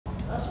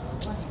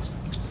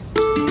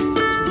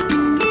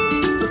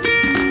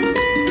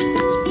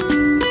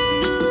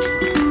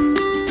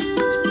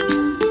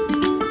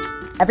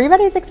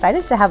Everybody's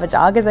excited to have a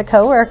dog as a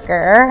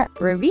coworker.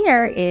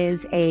 Revere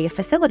is a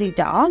facility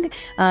dog.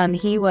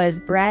 He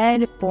was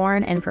bred,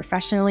 born, and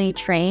professionally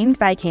trained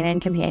by Canine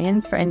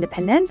Companions for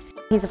Independence.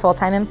 He's a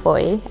full-time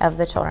employee of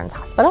the Children's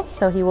Hospital,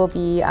 so he will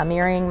be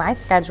mirroring my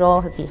schedule.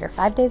 He'll be here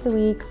 5 days a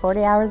week,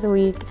 40 hours a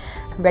week,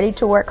 ready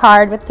to work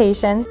hard with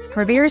patients.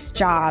 Revere's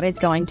job is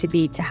going to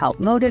be to help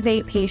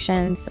motivate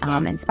patients,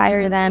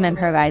 inspire them, and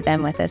provide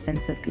them with a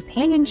sense of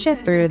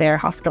companionship through their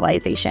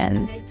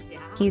hospitalizations.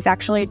 He's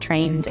actually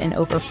trained in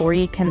over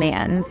 40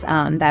 commands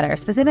that are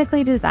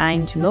specifically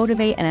designed to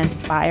motivate and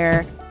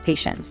inspire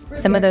patients.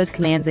 Some of those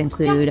commands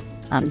include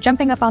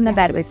jumping up on the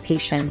bed with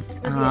patients.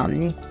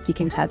 He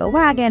can tug a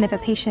wagon if a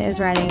patient is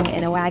riding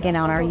in a wagon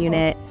on our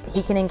unit.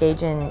 He can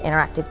engage in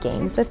interactive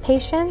games with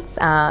patients.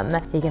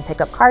 He can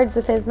pick up cards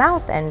with his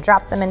mouth and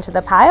drop them into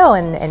the pile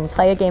and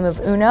play a game of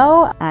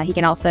Uno. He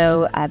can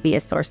also be a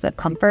source of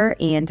comfort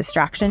and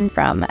distraction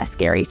from a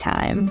scary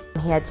time.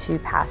 He had to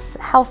pass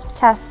health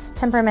tests,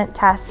 temperament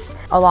tests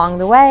along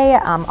the way,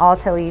 all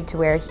to lead to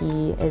where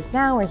he is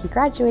now, where he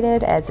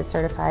graduated as a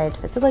certified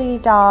facility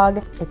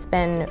dog. It's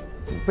been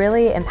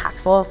really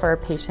impactful for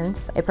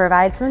patients. It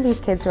provides some of these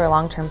kids who are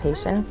long-term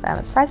patients,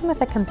 it provides them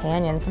with a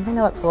companion, something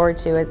to look forward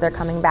to as they're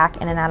coming back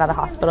in and out of the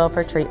hospital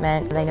for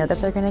treatment. They know that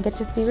they're going to get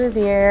to see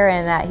Revere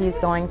and that he's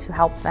going to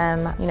help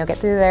them, get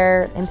through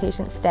their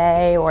inpatient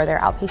stay or their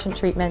outpatient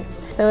treatments.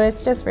 So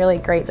it's just really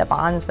great, the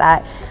bonds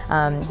that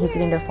he's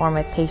getting to form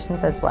with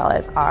patients as well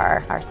as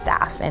our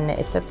staff, and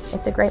it's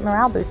a great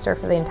morale booster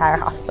for the entire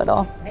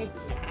hospital.